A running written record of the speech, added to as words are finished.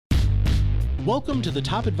Welcome to the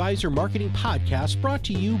Top Advisor Marketing Podcast brought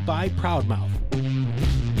to you by Proudmouth.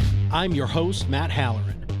 I'm your host, Matt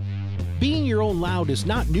Halloran. Being your own loud is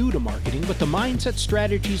not new to marketing, but the mindset,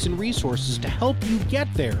 strategies, and resources to help you get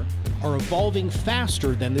there are evolving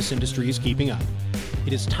faster than this industry is keeping up.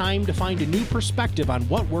 It is time to find a new perspective on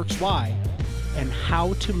what works why and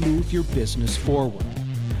how to move your business forward.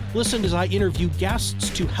 Listen as I interview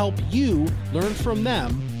guests to help you learn from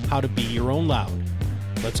them how to be your own loud.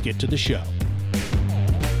 Let's get to the show.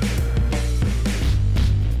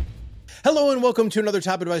 Hello and welcome to another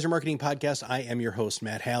Top Advisor Marketing Podcast. I am your host,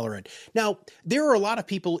 Matt Halloran. Now, there are a lot of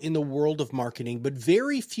people in the world of marketing, but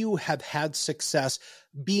very few have had success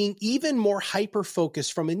being even more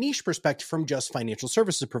hyper-focused from a niche perspective from just financial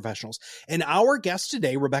services professionals. And our guest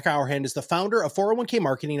today, Rebecca Hourihan, is the founder of 401k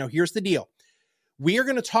Marketing. Now, here's the deal. We are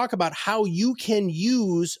going to talk about how you can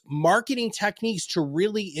use marketing techniques to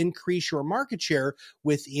really increase your market share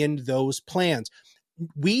within those plans.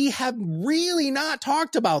 We have really not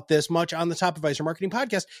talked about this much on the Top Advisor Marketing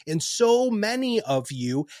Podcast, and so many of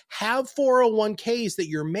you have 401ks that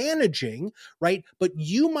you're managing, right? But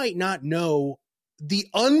you might not know the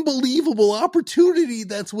unbelievable opportunity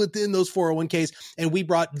that's within those 401ks. And we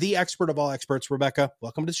brought the expert of all experts, Rebecca.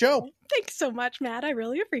 Welcome to the show. Thanks so much, Matt. I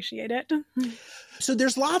really appreciate it. So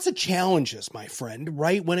there's lots of challenges, my friend,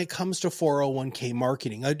 right? When it comes to 401k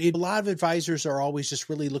marketing, a lot of advisors are always just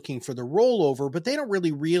really looking for the rollover, but they don't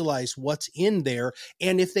really realize what's in there.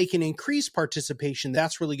 And if they can increase participation,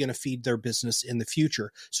 that's really going to feed their business in the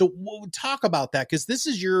future. So we'll talk about that because this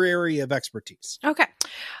is your area of expertise. Okay.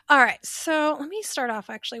 All right. So let me start off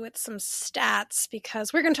actually with some stats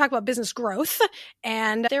because we're going to talk about business growth.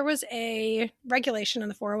 And there was a regulation in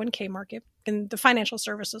the 401k market in the financial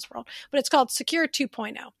services world, but it's called Secure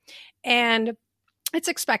 2.0. And it's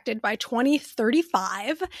expected by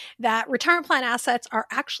 2035 that retirement plan assets are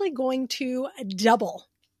actually going to double.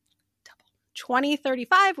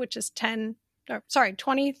 2035, which is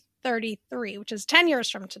 2033, which is 10 years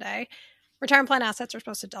from today. Retirement plan assets are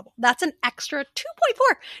supposed to double. That's an extra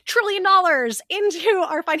 $2.4 trillion into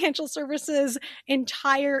our financial services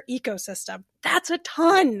entire ecosystem. That's a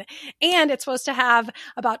ton. And it's supposed to have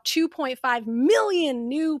about 2.5 million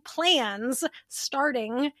new plans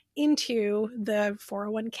starting into the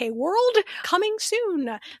 401k world coming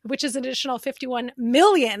soon, which is an additional 51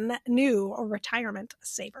 million new retirement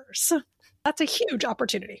savers. That's a huge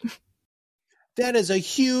opportunity. That is a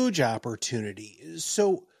huge opportunity.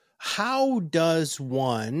 So how does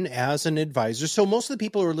one, as an advisor, so most of the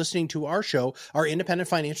people who are listening to our show are independent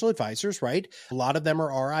financial advisors, right? A lot of them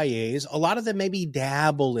are RIAs. A lot of them maybe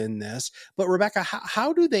dabble in this. But Rebecca,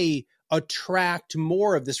 how do they attract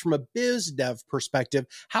more of this from a biz dev perspective?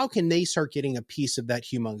 How can they start getting a piece of that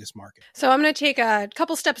humongous market? So I'm going to take a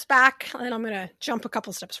couple steps back and I'm going to jump a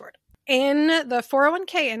couple steps forward. In the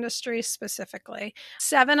 401k industry specifically,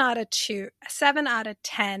 7 out of 10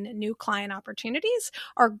 new client opportunities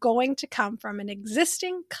are going to come from an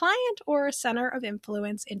existing client or a center of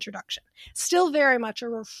influence introduction. Still very much a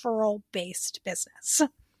referral-based business. So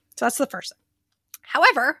that's the first thing.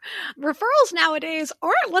 However, referrals nowadays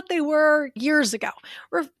aren't what they were years ago.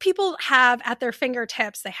 People have at their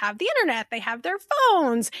fingertips, they have the internet, they have their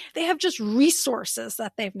phones, they have just resources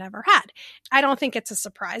that they've never had. I don't think it's a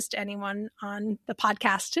surprise to anyone on the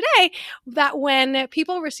podcast today that when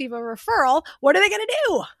people receive a referral, what are they going to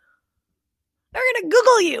do? They're going to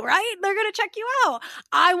Google you, right? They're going to check you out.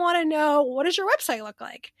 I want to know, what does your website look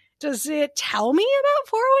like? Does it tell me about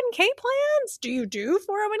 401k plans? Do you do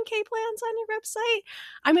 401k plans on your website?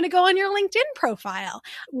 I'm going to go on your LinkedIn profile.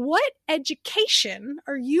 What education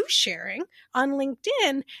are you sharing on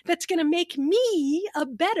LinkedIn that's going to make me a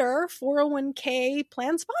better 401k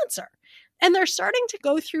plan sponsor? And they're starting to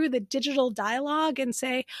go through the digital dialogue and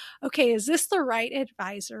say, okay, is this the right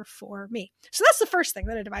advisor for me? So that's the first thing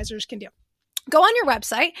that advisors can do. Go on your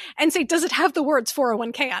website and say, does it have the words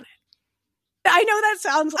 401k on it? I know that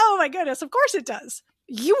sounds, oh my goodness, of course it does.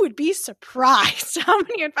 You would be surprised how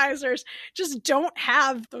many advisors just don't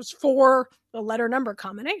have those 4 letter number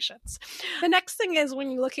combinations. The next thing is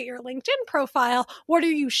when you look at your LinkedIn profile, what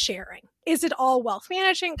are you sharing? Is it all wealth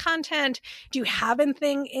management content? Do you have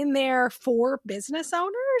anything in there for business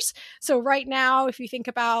owners? So right now, if you think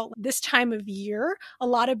about this time of year, a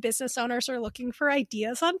lot of business owners are looking for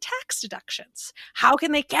ideas on tax deductions. How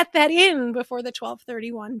can they get that in before the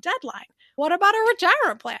 12/31 deadline? What about a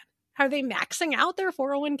retirement plan? Are they maxing out their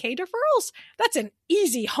 401k deferrals? That's an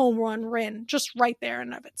easy home run win just right there in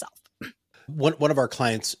and of itself. One of our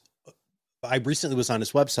clients, I recently was on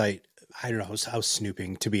his website I don't know, I was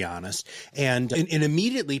snooping, to be honest. And it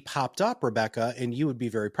immediately popped up, Rebecca, and you would be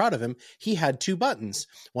very proud of him. He had two buttons.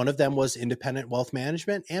 One of them was independent wealth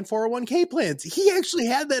management and 401k plans. He actually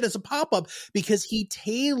had that as a pop-up because he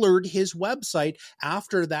tailored his website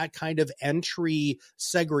after that kind of entry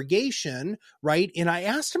segregation, right? And I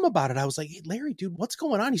asked him about it. I was like, hey, Larry, dude, what's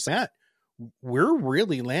going on? He said, Matt, we're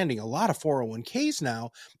really landing a lot of 401ks now.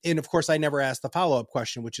 And of course, I never asked the follow-up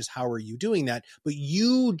question, which is, how are you doing that? But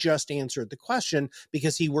you just answered the question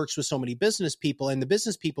because he works with so many business people, and the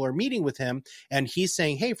business people are meeting with him, and he's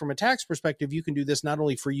saying, hey, from a tax perspective, you can do this not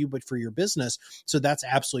only for you, but for your business. So that's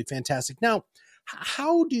absolutely fantastic. Now,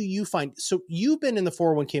 how do you find, so you've been in the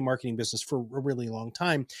 401k marketing business for a really long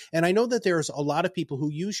time. And I know that there's a lot of people who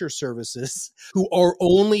use your services who are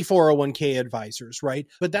only 401k advisors, right?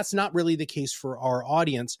 But that's not really the case for our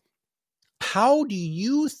audience. How do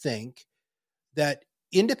you think that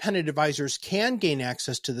independent advisors can gain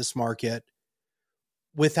access to this market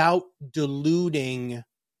without diluting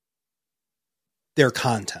their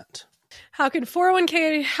content? How can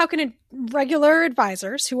regular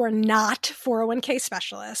advisors who are not 401k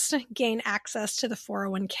specialists gain access to the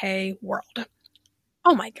 401k world?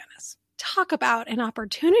 Oh my goodness. Talk about an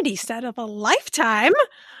opportunity set of a lifetime.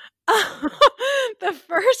 The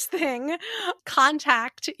first thing,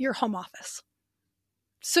 contact your home office.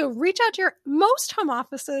 So reach out to most home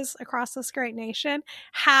offices across this great nation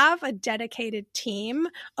have a dedicated team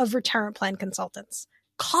of retirement plan consultants.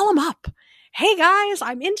 Call them up. Hey guys,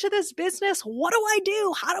 I'm into this business. What do I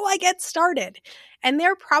do? How do I get started? And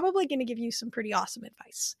they're probably going to give you some pretty awesome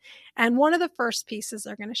advice. And one of the first pieces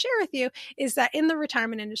they're going to share with you is that in the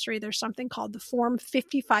retirement industry, there's something called the Form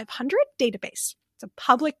 5500 database. It's a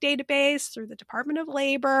public database through the Department of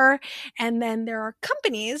Labor. And then there are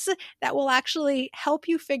companies that will actually help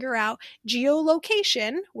you figure out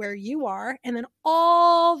geolocation, where you are, and then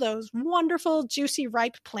all those wonderful, juicy,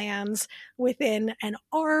 ripe plans within an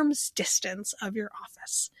arm's distance of your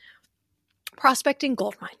office. Prospecting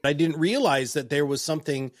goldmine. I didn't realize that there was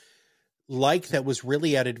something like that was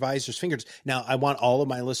really at advisors' fingers. Now, I want all of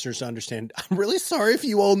my listeners to understand, I'm really sorry if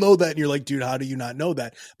you all know that and you're like, dude, how do you not know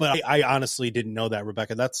that? But I honestly didn't know that,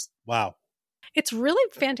 Rebecca. That's wow. It's really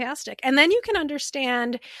fantastic. And then you can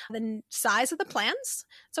understand the size of the plans.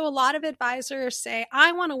 So a lot of advisors say,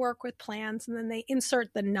 I want to work with plans, and then they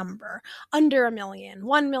insert the number under $1 million,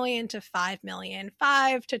 1 million to 5 million,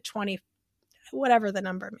 5 to 20, whatever the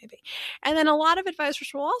number may be. And then a lot of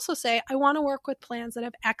advisors will also say, I want to work with plans that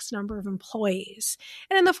have X number of employees.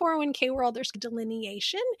 And in the 401k world, there's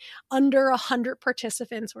delineation under 100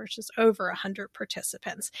 participants versus over 100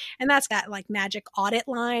 participants. And that's that like magic audit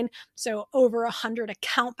line. So over 100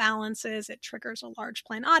 account balances, it triggers a large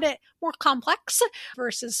plan audit, more complex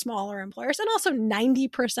versus smaller employers. And also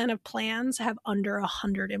 90% of plans have under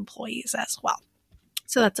 100 employees as well.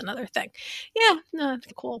 So that's another thing. Yeah, no,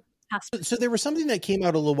 cool. So there was something that came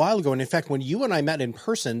out a little while ago. And in fact, when you and I met in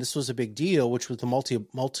person, this was a big deal, which was the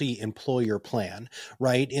multi-employer plan,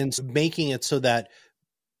 right? And making it so that,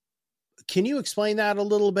 can you explain that a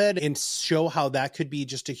little bit and show how that could be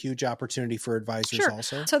just a huge opportunity for advisors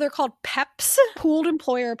also? So they're called PEPs, pooled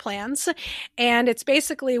employer plans. And it's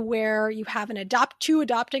basically where you have two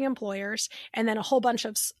adopting employers, and then a whole bunch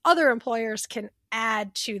of other employers can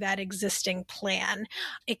add to that existing plan.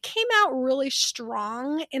 It came out really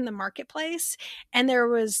strong in the marketplace, and there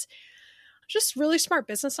was just really smart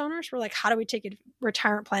business owners were like, how do we take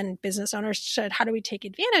retirement plan business owners said, how do we take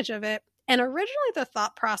advantage of it? And originally the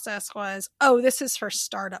thought process was, oh, this is for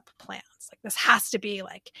startup plans. Like this has to be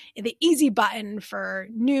like the easy button for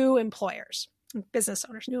new employers, business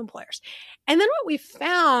owners, new employers. And then what we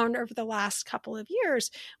found over the last couple of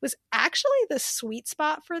years was actually the sweet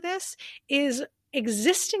spot for this is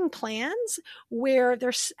existing plans where they're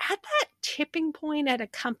at that tipping point at a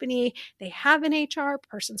company. They have an HR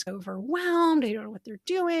person's overwhelmed. They don't know what they're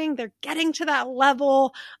doing. They're getting to that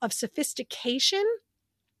level of sophistication.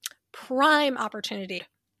 Prime opportunity.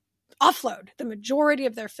 Offload the majority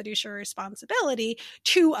of their fiduciary responsibility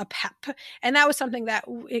to a PEP. And that was something that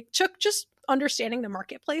it took just understanding the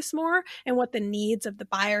marketplace more and what the needs of the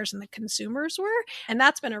buyers and the consumers were. And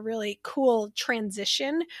that's been a really cool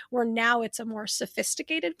transition where now it's a more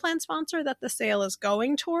sophisticated plan sponsor that the sale is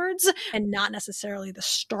going towards and not necessarily the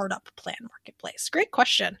startup plan marketplace. Great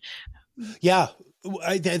question. Yeah.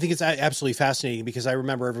 I think it's absolutely fascinating because I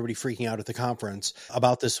remember everybody freaking out at the conference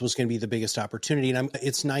about this was going to be the biggest opportunity. And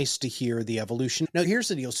it's nice to hear the evolution. Now, here's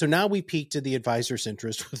the deal. So now we peaked to the advisor's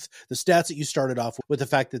interest with the stats that you started off with the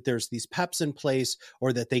fact that there's these PEPs in place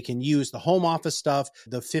or that they can use the home office stuff,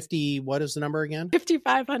 the 50, what is the number again?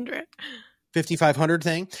 5,500. 5,500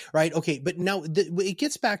 thing, right? Okay. But now it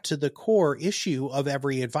gets back to the core issue of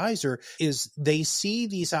every advisor is they see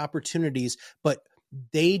these opportunities, but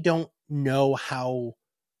they don't know how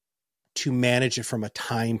to manage it from a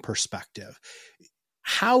time perspective.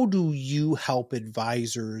 How do you help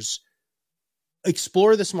advisors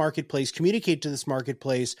explore this marketplace, communicate to this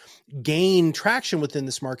marketplace, gain traction within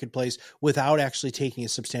this marketplace without actually taking a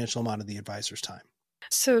substantial amount of the advisor's time?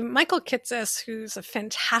 So Michael Kitces, who's a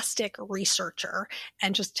fantastic researcher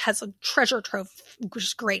and just has a treasure trove of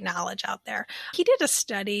just great knowledge out there, he did a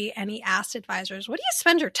study and he asked advisors, what do you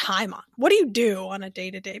spend your time on? What do you do on a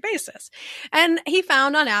day-to-day basis? And he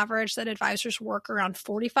found on average that advisors work around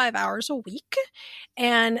 45 hours a week,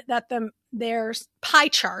 and that their pie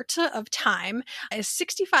chart of time is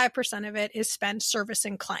 65% of it is spent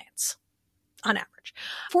servicing clients. On average,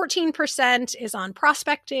 14% is on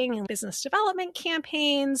prospecting and business development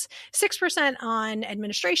campaigns, 6% on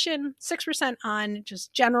administration, 6% on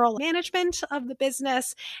just general management of the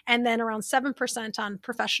business, and then around 7% on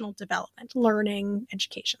professional development, learning,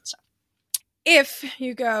 education stuff. If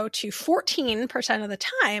you go to 14% of the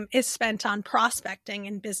time is spent on prospecting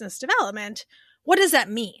and business development, what does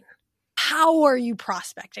that mean? How are you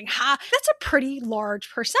prospecting? That's a pretty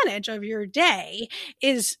large percentage of your day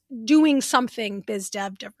is doing something biz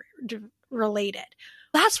dev related.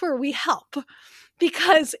 That's where we help.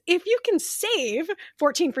 Because if you can save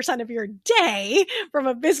 14% of your day from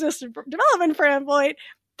a business development standpoint,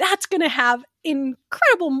 that's going to have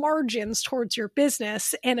incredible margins towards your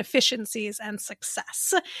business and efficiencies and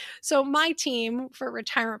success. So my team for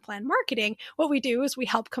retirement plan marketing, what we do is we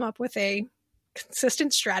help come up with a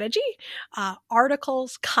consistent strategy,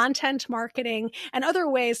 articles, content marketing, and other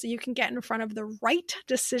ways that you can get in front of the right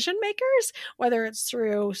decision makers, whether it's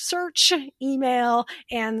through search, email,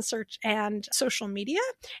 and search and social media,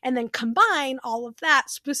 and then combine all of that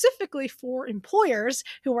specifically for employers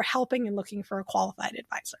who are helping and looking for a qualified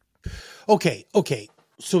advisor. Okay.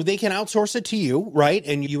 So they can outsource it to you, right?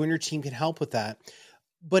 And you and your team can help with that.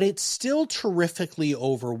 But it's still terrifically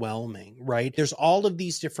overwhelming, right? There's all of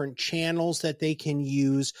these different channels that they can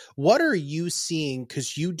use. What are you seeing?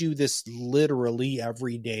 Because you do this literally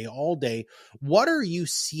every day, all day. What are you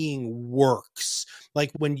seeing works?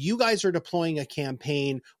 Like when you guys are deploying a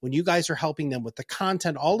campaign, when you guys are helping them with the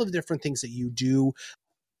content, all of the different things that you do,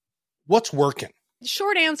 what's working? The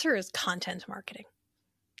short answer is content marketing.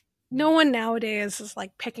 No one nowadays is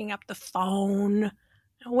like picking up the phone.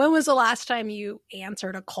 When was the last time you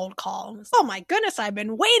answered a cold call? Oh my goodness, I've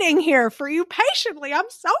been waiting here for you patiently. I'm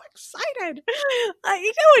so excited. No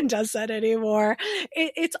one does that anymore.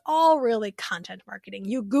 It's all really content marketing.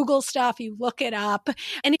 You Google stuff, you look it up.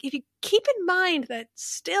 And if you keep in mind that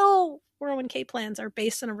still 401k plans are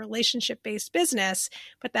based on a relationship-based business,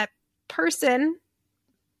 but that person,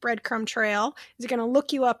 breadcrumb trail, is going to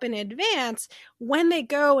look you up in advance. When they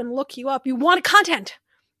go and look you up, you want content.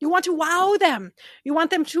 You want to wow them. You want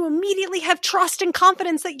them to immediately have trust and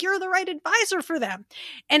confidence that you're the right advisor for them.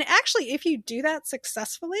 And actually, if you do that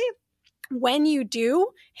successfully, when you do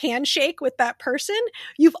handshake with that person,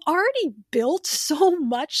 you've already built so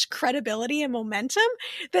much credibility and momentum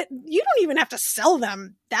that you don't even have to sell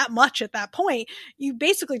them that much at that point. You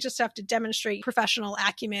basically just have to demonstrate professional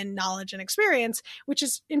acumen, knowledge, and experience, which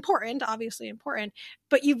is important, obviously important,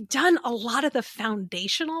 but you've done a lot of the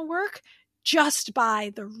foundational work just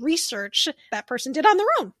by the research that person did on their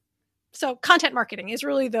own. So content marketing is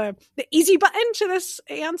really the easy button to this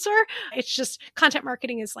answer. It's just content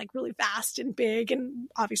marketing is like really vast and big. And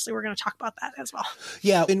obviously we're going to talk about that as well.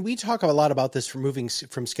 Yeah. And we talk a lot about this from moving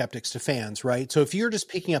from skeptics to fans, right? So if you're just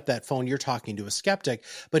picking up that phone, you're talking to a skeptic.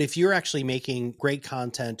 But if you're actually making great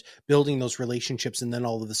content, building those relationships, and then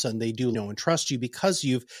all of a sudden they do know and trust you because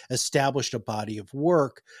you've established a body of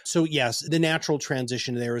work. So yes, the natural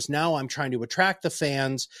transition there is now I'm trying to attract the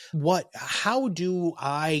fans. How do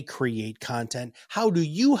I create content? How do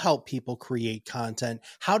you help people create content?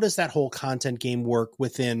 How does that whole content game work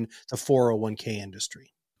within the 401k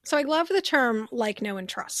industry? So I love the term like, know, and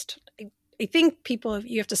trust. I think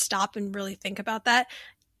you have to stop and really think about that,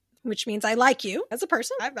 which means I like you as a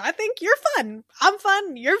person. I think you're fun. I'm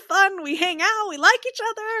fun. You're fun. We hang out. We like each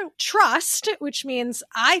other. Trust, which means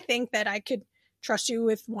I think that I could trust you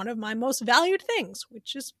with one of my most valued things,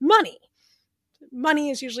 which is money. Money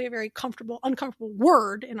is usually a very uncomfortable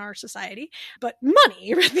word in our society, but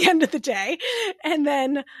money at the end of the day. And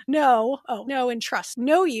then know and trust.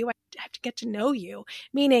 Know you. I have to get to know you,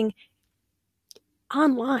 meaning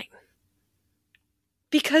online.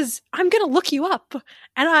 because I'm going to look you up.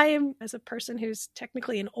 And I am, as a person who's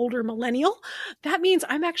technically an older millennial, that means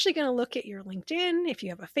I'm actually going to look at your LinkedIn, if you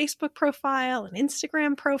have a Facebook profile, an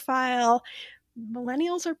Instagram profile.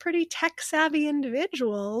 Millennials are pretty tech savvy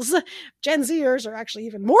individuals. Gen Zers are actually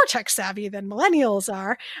even more tech savvy than millennials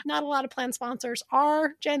are. Not a lot of plan sponsors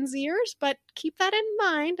are Gen Zers, but keep that in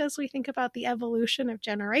mind as we think about the evolution of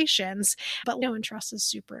generations. But know and trust is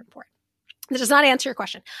super important. That does not answer your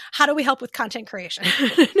question. How do we help with content creation?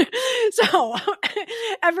 So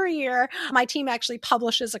every year, my team actually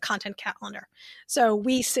publishes a content calendar. So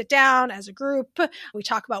we sit down as a group. We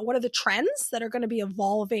talk about what are the trends that are going to be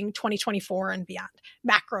evolving 2024 and beyond,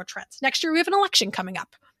 macro trends. Next year, we have an election coming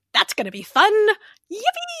up. That's going to be fun.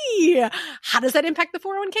 Yippee! How does that impact the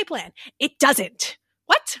 401k plan? It doesn't.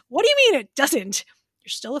 What? What do you mean it doesn't? You're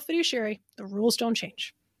still a fiduciary. The rules don't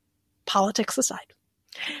change. Politics aside.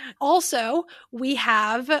 Also, we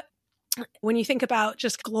have, when you think about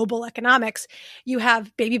just global economics, you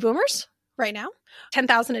have baby boomers right now,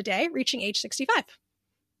 10,000 a day, reaching age 65.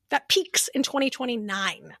 That peaks in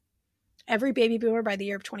 2029. Every baby boomer by the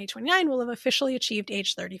year of 2029 will have officially achieved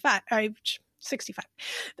age 65.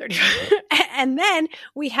 And then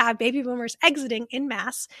we have baby boomers exiting en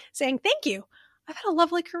masse saying, thank you. I've had a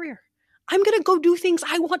lovely career. I'm going to go do things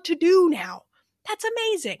I want to do now. That's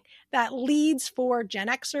amazing. That leads for Gen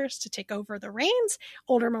Xers to take over the reins,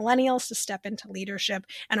 older millennials to step into leadership,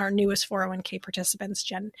 and our newest 401k participants,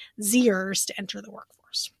 Gen Zers, to enter the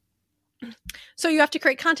workforce. So you have to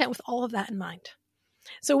create content with all of that in mind.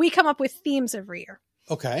 So we come up with themes every year.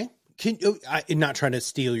 Okay. I'm not trying to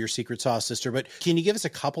steal your secret sauce, sister, but can you give us a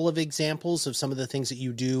couple of examples of some of the things that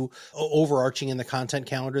you do overarching in the content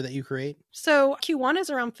calendar that you create? So Q1 is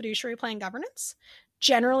around fiduciary plan governance.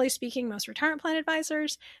 Generally speaking, most retirement plan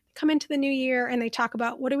advisors come into the new year and they talk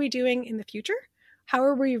about what are we doing in the future? How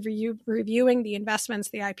are we reviewing the investments,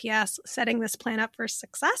 the IPS, setting this plan up for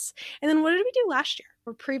success? And then what did we do last year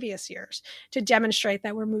or previous years to demonstrate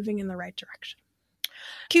that we're moving in the right direction?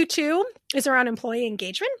 Q2 is around employee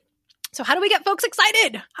engagement. So how do we get folks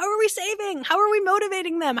excited? How are we saving? How are we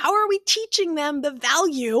motivating them? How are we teaching them the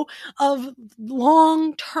value of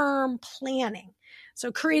long-term planning?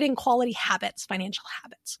 So creating quality habits, financial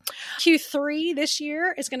habits. Q3 this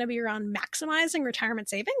year is going to be around maximizing retirement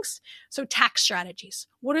savings. So tax strategies.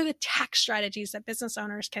 What are the tax strategies that business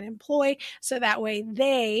owners can employ so that way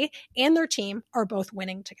they and their team are both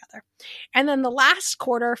winning together? And then the last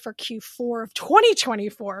quarter for Q4 of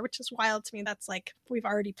 2024, which is wild to me, that's like we've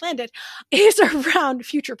already planned it, is around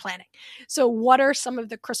future planning. So what are some of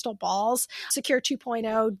the crystal balls? Secure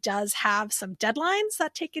 2.0 does have some deadlines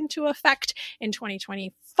that take into effect in 2025.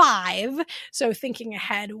 So thinking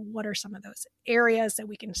ahead, what are some of those areas that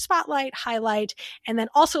we can spotlight, highlight, and then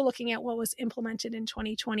also looking at what was implemented in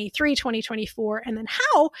 2023, 2024, and then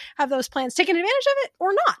how have those plans taken advantage of it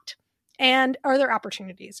or not? And are there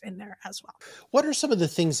opportunities in there as well? What are some of the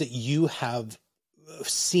things that you have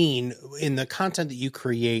seen in the content that you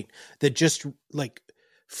create that just like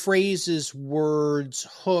phrases, words,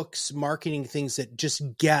 hooks, marketing things that just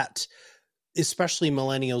get especially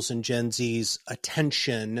millennials and Gen Z's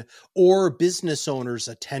attention or business owners'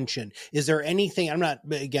 attention? Is there anything, I'm not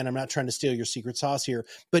trying to steal your secret sauce here,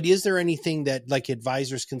 but is there anything that like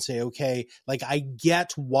advisors can say, okay, like I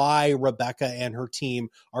get why Rebecca and her team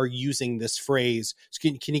are using this phrase. So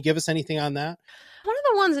can you give us anything on that? One of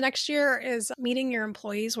the ones next year is meeting your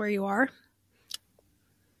employees where you are.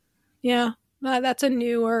 Yeah. That's a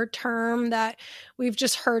newer term that we've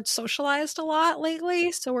just heard socialized a lot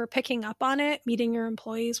lately. So we're picking up on it, meeting your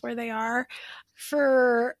employees where they are.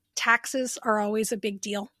 For taxes are always a big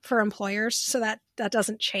deal for employers. So that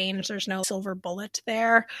doesn't change. There's no silver bullet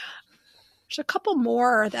there. There's a couple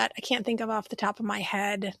more that I can't think of off the top of my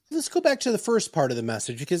head. Let's go back to the first part of the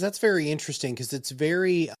message, because that's very interesting, because it's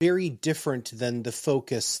very, very different than the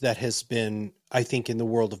focus that has been, I think, in the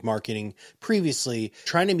world of marketing previously,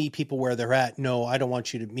 trying to meet people where they're at. No, I don't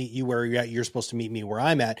want you to meet you where you're at. You're supposed to meet me where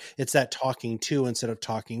I'm at. It's that talking to instead of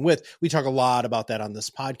talking with. We talk a lot about that on this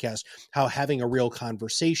podcast, how having a real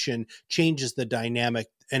conversation changes the dynamic.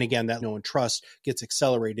 And again, that know and trust gets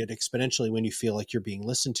accelerated exponentially when you feel like you're being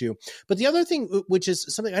listened to. But the other thing, which is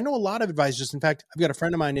something I know a lot of advisors, in fact, I've got a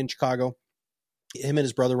friend of mine in Chicago Him and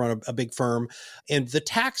his brother run a big firm. And the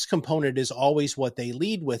tax component is always what they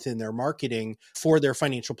lead with in their marketing for their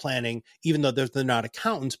financial planning, even though they're not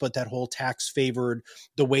accountants, but that whole tax favored,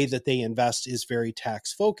 the way that they invest is very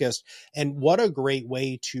tax focused. And what a great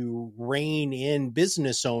way to rein in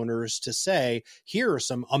business owners to say, here are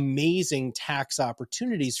some amazing tax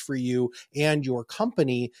opportunities for you and your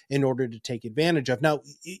company in order to take advantage of. Now,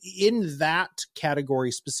 in that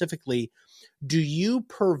category specifically, do you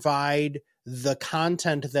provide the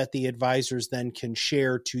content that the advisors then can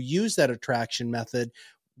share to use that attraction method?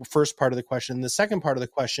 First part of the question. The second part of the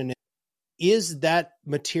question is that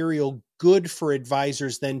material good for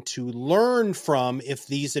advisors then to learn from if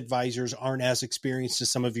these advisors aren't as experienced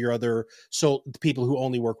as some of your other people who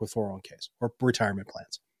only work with 401ks or retirement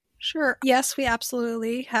plans? Sure. Yes, we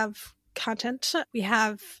absolutely have content. We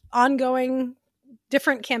have ongoing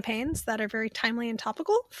different campaigns that are very timely and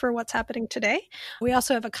topical for what's happening today. We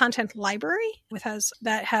also have a content library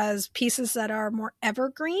that has pieces that are more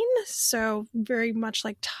evergreen, so very much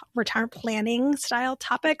like retirement planning style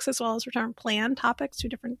topics as well as retirement plan topics, two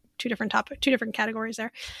different categories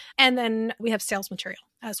there. And then we have sales material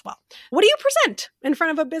as well. What do you present in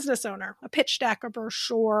front of a business owner? A pitch deck, a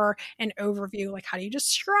brochure, an overview, like how do you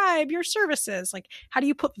describe your services? Like how do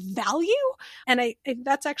you put value? And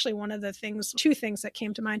that's actually one of the two things that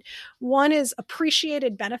came to mind. One is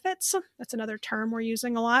appreciated benefits. That's another term we're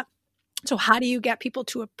using a lot. So how do you get people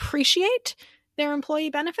to appreciate their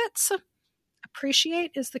employee benefits?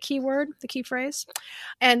 Appreciate is the key word, the key phrase.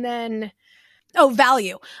 And then,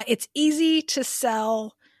 value. It's easy to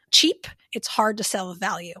sell cheap. It's hard to sell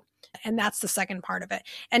value. And that's the second part of it.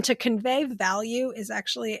 And to convey value is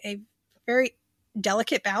actually a very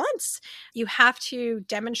delicate balance. You have to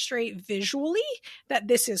demonstrate visually that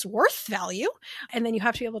this is worth value. And then you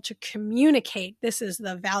have to be able to communicate this is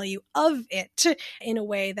the value of it in a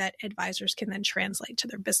way that advisors can then translate to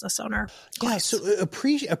their business owner. Yeah. So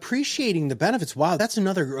appreciating the benefits. Wow. That's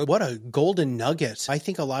what a golden nugget. I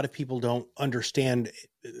think a lot of people don't understand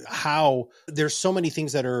how there's so many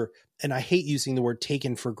things that are, and I hate using the word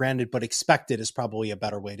taken for granted, but expected is probably a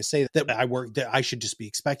better way to say that that I should just be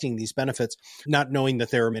expecting these benefits, not knowing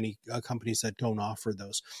that there are many companies that don't offer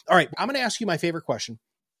those. All right. I'm going to ask you my favorite question,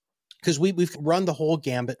 because we've run the whole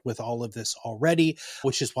gambit with all of this already,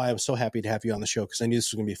 which is why I was so happy to have you on the show, because I knew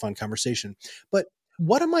this was going to be a fun conversation. But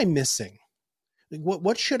what am I missing?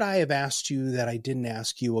 What should I have asked you that I didn't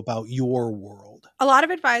ask you about your world? A lot of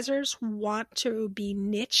advisors want to be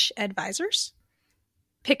niche advisors.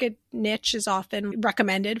 Pick a niche is often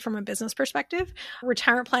recommended from a business perspective.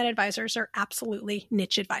 Retirement plan advisors are absolutely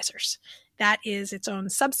niche advisors. That is its own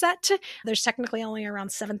subset. There's technically only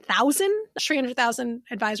around 300,000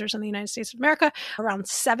 advisors in the United States of America. Around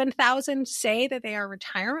 7,000 say that they are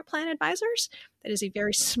retirement plan advisors. That is a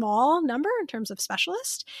very small number in terms of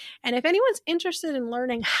specialists. And if anyone's interested in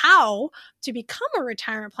learning how to become a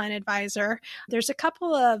retirement plan advisor, there's a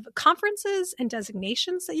couple of conferences and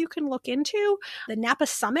designations that you can look into. The Napa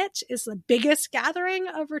Summit is the biggest gathering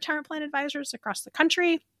of retirement plan advisors across the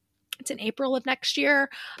country. It's in April of next year.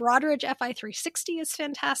 Broadridge FI 360 is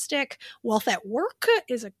fantastic. Wealth at Work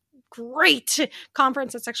is a great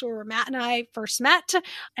conference. That's actually where Matt and I first met.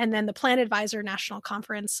 And then the Plan Advisor National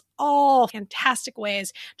Conference, all fantastic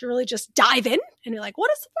ways to really just dive in and be like, what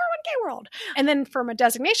is the 401k world? And then from a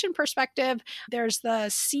designation perspective, there's the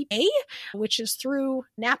CA, which is through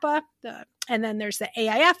NAPA, and then there's the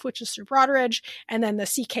AIF, which is through Broadridge, and then the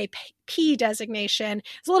CKP designation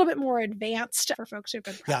is a little bit more advanced for folks who have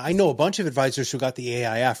been practicing. Yeah, I know a bunch of advisors who got the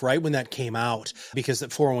AIF right when that came out, because the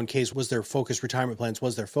 401ks was their focus, retirement plans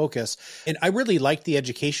was their focus. And I really liked the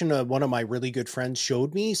education. One of my really good friends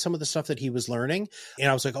showed me some of the stuff that he was learning. And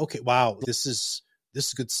I was like, okay, wow, this is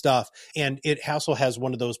good stuff. And it also has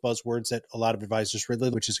one of those buzzwords that a lot of advisors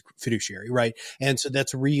really, which is fiduciary, right? And so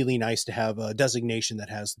that's really nice to have a designation that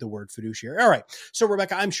has the word fiduciary. All right. So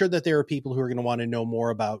Rebecca, I'm sure that there are people who are going to want to know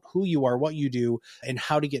more about who you are, what you do, and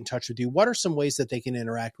how to get in touch with you. What are some ways that they can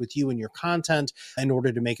interact with you and your content in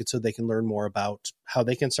order to make it so they can learn more about how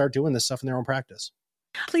they can start doing this stuff in their own practice?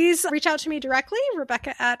 Please reach out to me directly,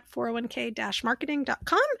 Rebecca at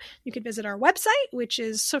 401k-marketing.com. You can visit our website, which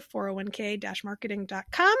is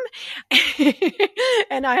 401k-marketing.com.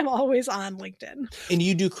 And I'm always on LinkedIn. And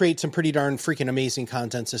you do create some pretty darn freaking amazing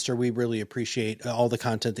content, sister. We really appreciate all the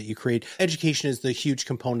content that you create. Education is the huge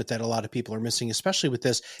component that a lot of people are missing, especially with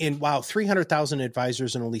this. And wow, 300,000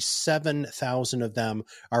 advisors and only 7,000 of them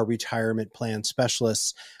are retirement plan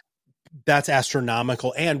specialists. That's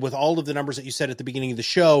astronomical. And with all of the numbers that you said at the beginning of the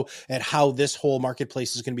show and how this whole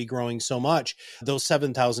marketplace is going to be growing so much, those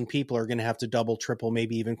 7,000 people are going to have to double, triple,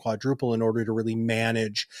 maybe even quadruple in order to really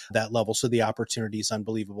manage that level. So the opportunity is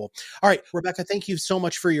unbelievable. All right, Rebecca, thank you so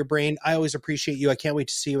much for your brain. I always appreciate you. I can't wait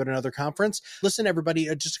to see you at another conference. Listen,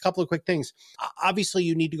 everybody, just a couple of quick things. Obviously,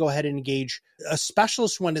 you need to go ahead and engage a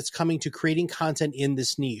specialist when it's coming to creating content in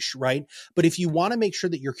this niche, right? But if you want to make sure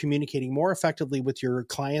that you're communicating more effectively with your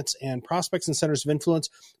clients and prospects and centers of influence,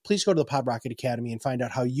 please go to the PodRocket Academy and find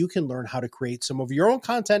out how you can learn how to create some of your own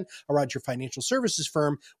content around your financial services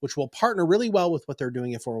firm, which will partner really well with what they're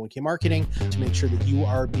doing at 401k Marketing to make sure that you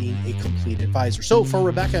are being a complete advisor. So for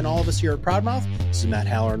Rebecca and all of us here at Proudmouth, this is Matt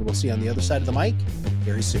Halloran. We'll see you on the other side of the mic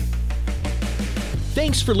very soon.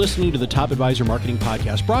 Thanks for listening to the Top Advisor Marketing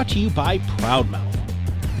Podcast, brought to you by Proudmouth.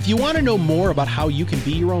 If you want to know more about how you can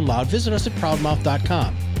be your own loud, visit us at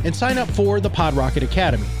proudmouth.com and sign up for the PodRocket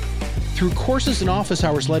Academy. Through courses and office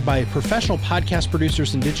hours led by professional podcast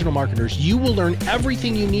producers and digital marketers, you will learn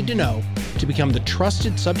everything you need to know to become the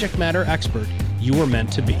trusted subject matter expert you were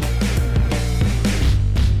meant to be.